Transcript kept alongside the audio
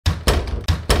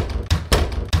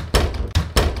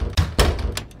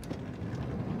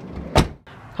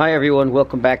Hi everyone,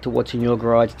 welcome back to What's in Your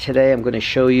Garage. Today I'm going to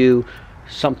show you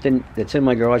something that's in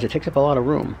my garage that takes up a lot of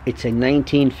room. It's a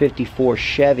 1954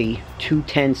 Chevy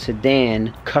 210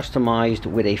 sedan customized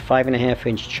with a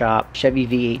 5.5-inch chop, Chevy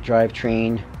V8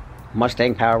 drivetrain,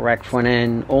 Mustang power rack front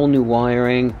end, all new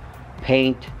wiring,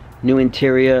 paint, new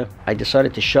interior. I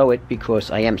decided to show it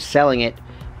because I am selling it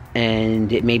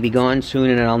and it may be gone soon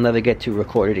and I'll never get to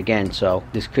record it again. So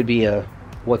this could be a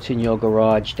What's in Your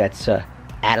Garage that's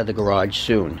out of the garage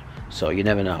soon, so you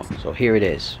never know. So here it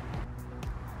is.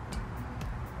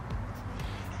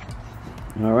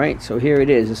 Alright, so here it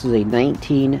is. This is a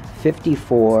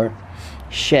 1954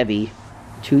 Chevy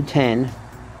 210.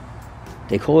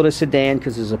 They call it a sedan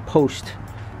because there's a post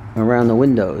around the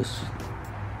windows.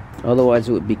 Otherwise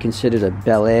it would be considered a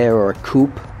Bel Air or a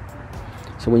coupe.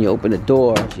 So when you open the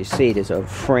door, as you see, there's a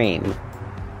frame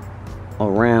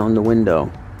around the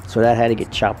window. So that had to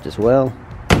get chopped as well.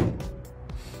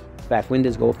 Back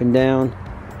windows go up and down.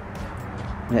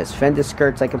 It has fender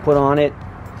skirts I can put on it.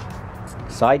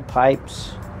 Side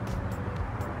pipes.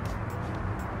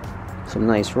 Some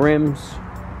nice rims.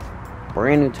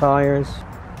 Brand new tires.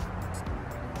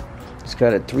 It's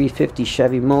got a 350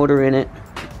 Chevy motor in it.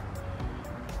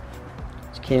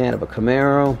 It came out of a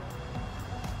Camaro.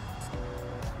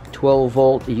 12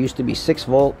 volt. It used to be 6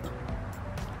 volt.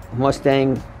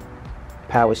 Mustang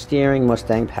power steering.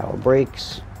 Mustang power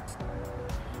brakes.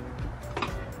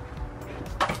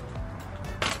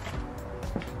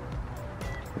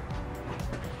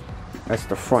 That's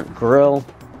the front grille.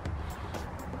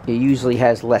 It usually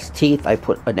has less teeth. I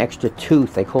put an extra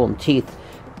tooth, they call them teeth,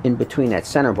 in between that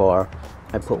center bar.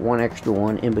 I put one extra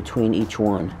one in between each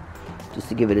one, just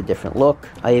to give it a different look.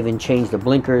 I even changed the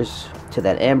blinkers to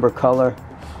that amber color.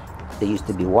 They used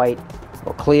to be white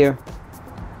or clear.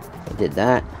 I did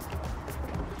that.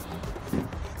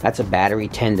 That's a battery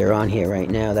tender on here right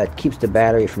now. That keeps the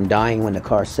battery from dying when the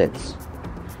car sits.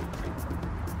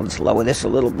 Let's lower this a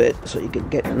little bit so you can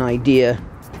get an idea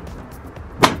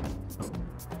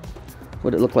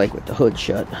what it looked like with the hood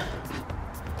shut.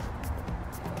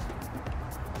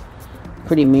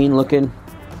 Pretty mean looking.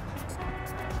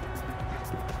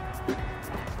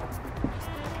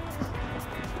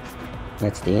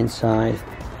 That's the inside.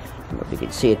 I don't know if you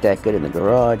can see it that good in the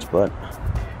garage, but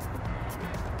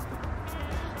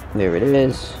there it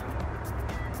is.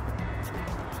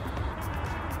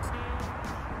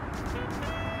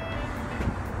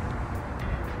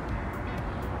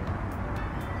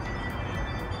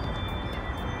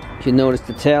 If you notice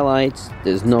the tail lights,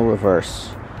 there's no reverse.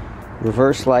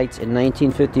 Reverse lights in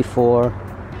 1954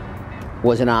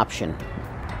 was an option.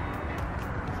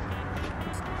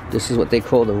 This is what they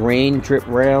call the rain drip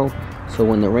rail. So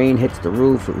when the rain hits the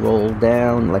roof, it rolled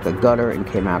down like a gutter and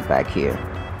came out back here.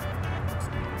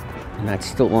 And that's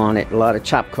still on it. A lot of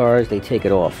chop cars, they take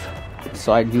it off.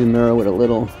 Side view mirror with a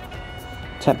little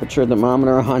temperature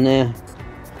thermometer on there.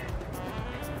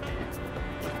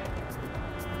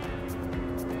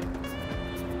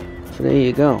 There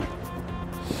you go.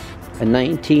 A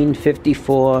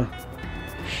 1954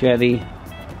 Chevy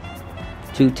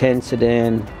 210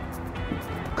 sedan,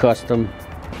 custom,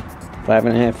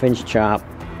 5.5-inch chop,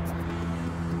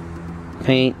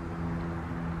 paint,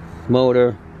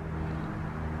 motor,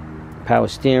 power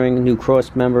steering, new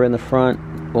cross member in the front,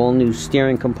 all new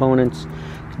steering components,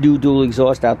 new dual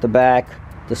exhaust out the back.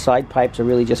 The side pipes are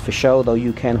really just for show, though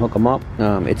you can hook them up.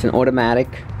 It's an automatic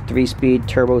 3-speed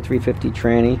turbo 350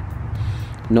 tranny.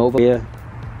 Nova.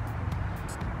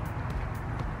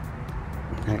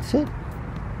 That's it.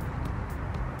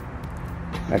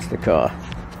 That's the car.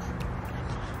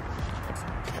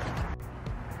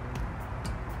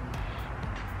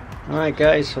 Alright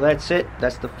guys, so that's it.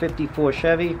 That's the 54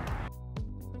 Chevy.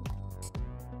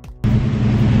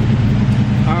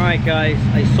 Alright guys,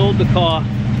 I sold the car.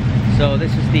 So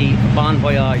this is the Bon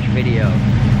Voyage video.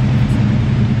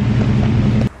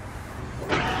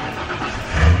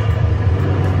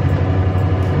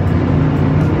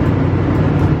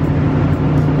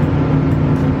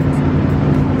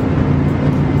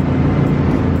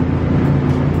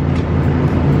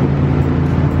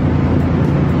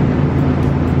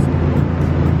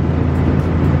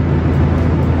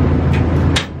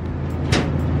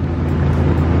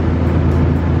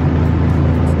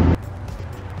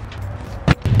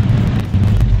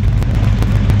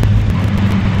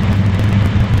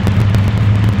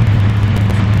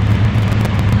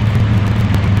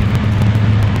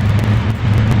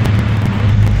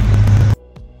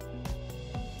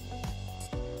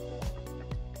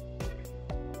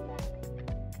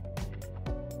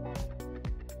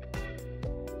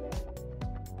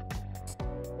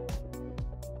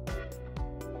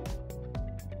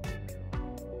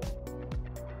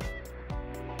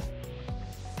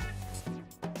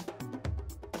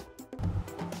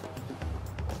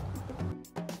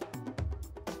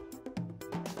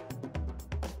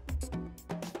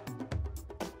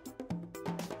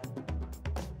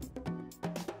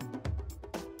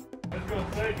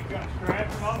 good. You got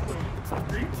straps and also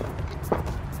streets.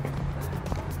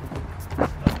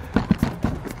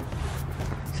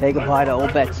 Say goodbye to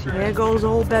old Betsy. There goes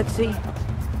old Betsy.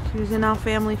 She was in our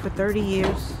family for 30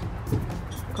 years.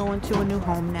 Going to a new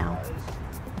home now.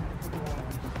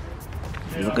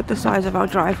 Look at the size of our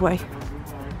driveway.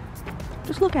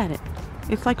 Just look at it.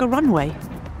 It's like a runway.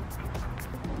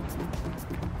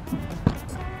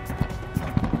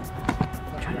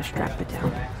 Trying to strap it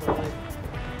down.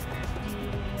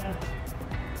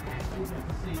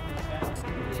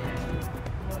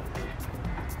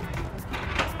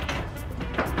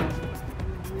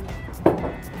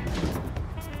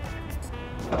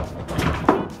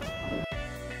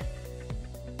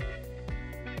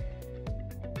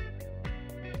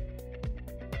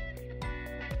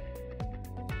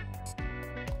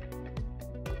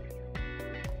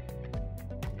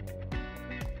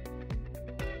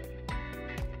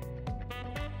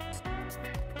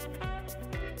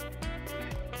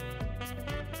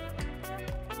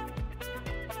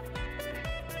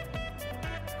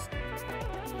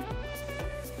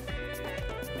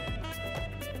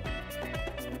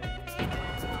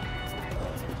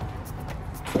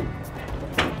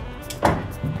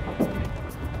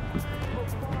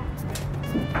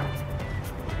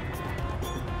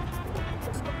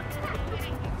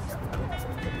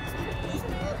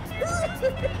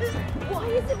 Why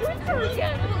is it winter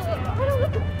again? I don't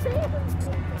understand.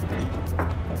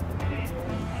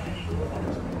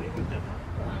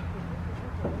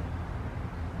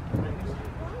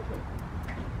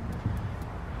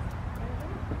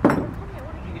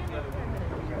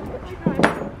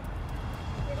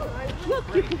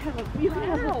 Look, you can have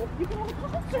a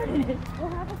concert in it. We'll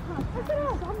have a concert. Look at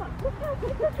us. I'm not. Look how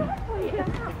big the driveway is.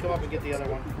 Come up and get the other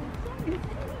one.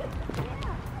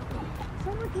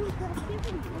 Someone who's got a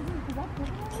Chevy.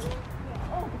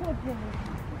 Oh, poor Jimmy.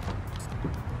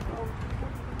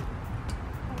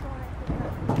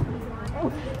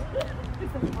 Oh.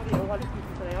 It's funny. A lot of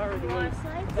people say I already ate.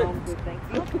 So I'm good, thank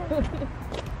you.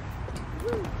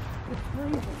 It's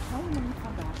freezing. How many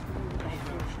come back?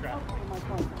 Oh my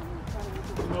God.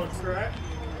 No strap.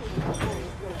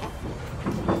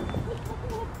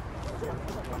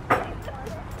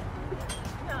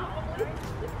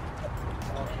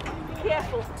 Be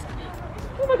careful.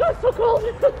 Oh my God, it's so cold.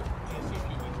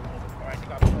 Alright, you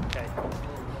got it. Okay.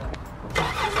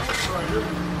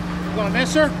 You gonna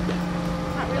miss her?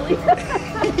 Not really.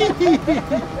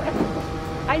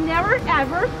 I never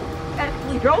ever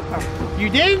actually drove her. You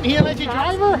didn't? He didn't let you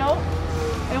drive her? Nope.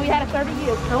 And we had it 30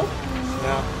 years. Nope.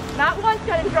 No. Not once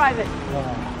got to drive it.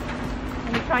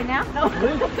 Can you try now? No.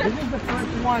 This is the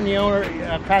first one the owner,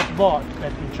 Pat's bought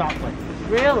at the chocolate.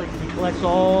 Really? He collects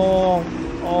all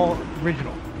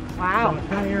original. Wow. So it's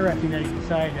kind of interesting that he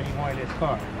decided that he wanted this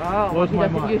car. Oh, Blows he my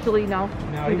doesn't mind. usually know.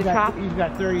 No, Do he's the chop?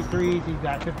 got 33s, he's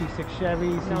got 56 Chevys.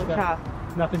 No he's got chop.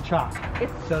 Nothing chopped.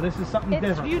 It's- So this is something It's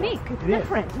different. unique. It's It is.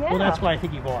 different. Yeah. Well, that's why I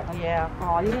think he bought Oh, it. yeah.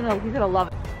 Oh, you don't know. He's gonna love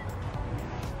it.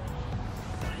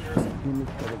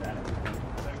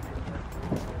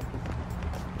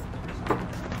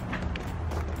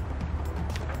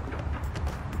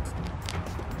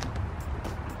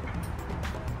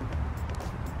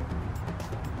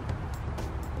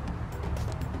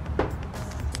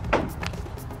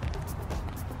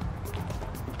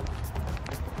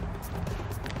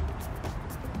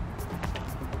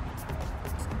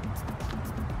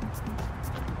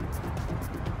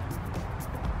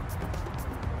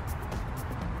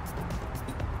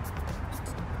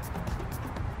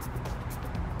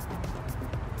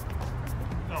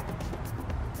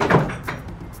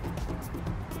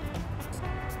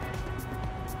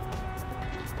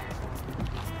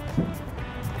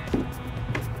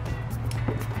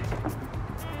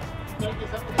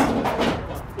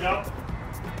 Yep.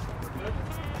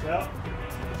 Yep.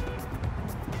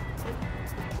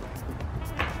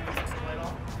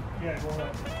 Yeah, go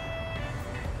ahead.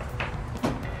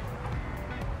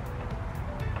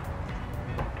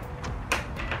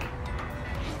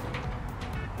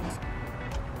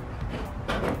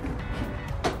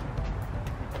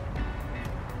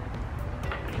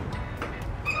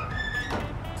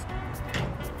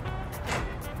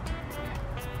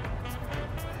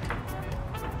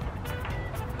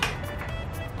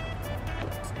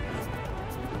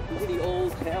 Look at the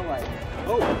old taillights.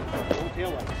 Oh, old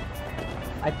taillights.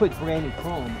 I put brand new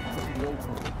chrome. Look at the old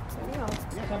chrome. Yeah.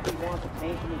 If somebody wants to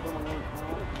paint them and put them on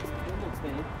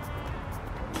chrome,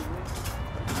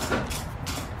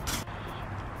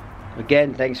 okay.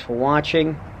 Again, thanks for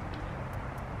watching.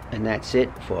 And that's it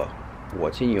for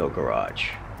What's in Your Garage.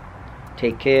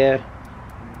 Take care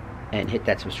and hit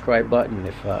that subscribe button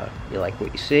if you like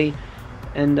what you see.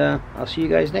 and I'll see you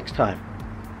guys next time.